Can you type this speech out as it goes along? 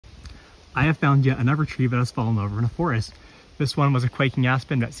I have found yet another tree that has fallen over in a forest. This one was a Quaking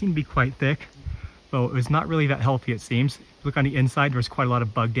Aspen that seemed to be quite thick, though it was not really that healthy, it seems. If you look on the inside, there was quite a lot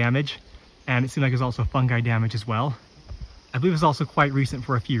of bug damage, and it seemed like there's also fungi damage as well. I believe it's also quite recent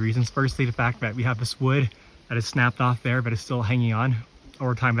for a few reasons. Firstly, the fact that we have this wood that is snapped off there but is still hanging on.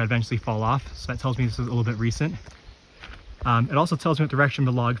 Over time, that eventually fall off, so that tells me this is a little bit recent. It also tells me what direction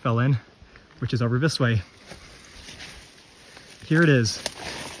the log fell in, which is over this way. Here it is.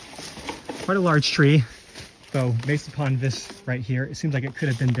 Quite a large tree, though based upon this right here, it seems like it could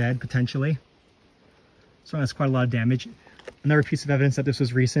have been dead potentially. So that's quite a lot of damage. Another piece of evidence that this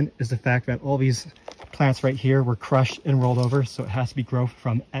was recent is the fact that all these plants right here were crushed and rolled over, so it has to be growth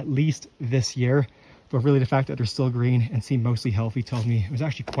from at least this year. But really the fact that they're still green and seem mostly healthy tells me it was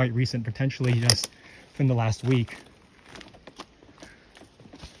actually quite recent, potentially just from the last week.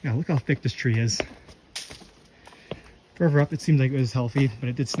 Yeah, look how thick this tree is. Further up, it seemed like it was healthy, but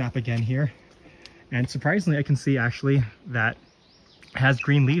it did snap again here. And surprisingly, I can see actually that it has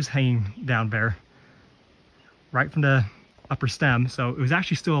green leaves hanging down there, right from the upper stem. So it was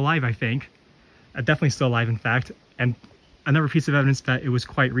actually still alive, I think. Definitely still alive, in fact. And another piece of evidence that it was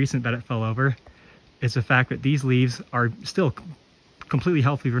quite recent that it fell over is the fact that these leaves are still completely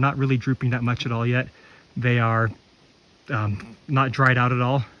healthy. They're not really drooping that much at all yet. They are not dried out at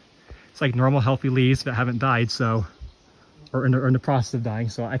all. It's like normal healthy leaves that haven't died, so, or in the process of dying.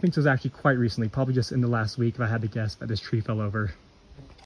 So I think this was actually quite recently, probably just in the last week, if I had to guess, that this tree fell over.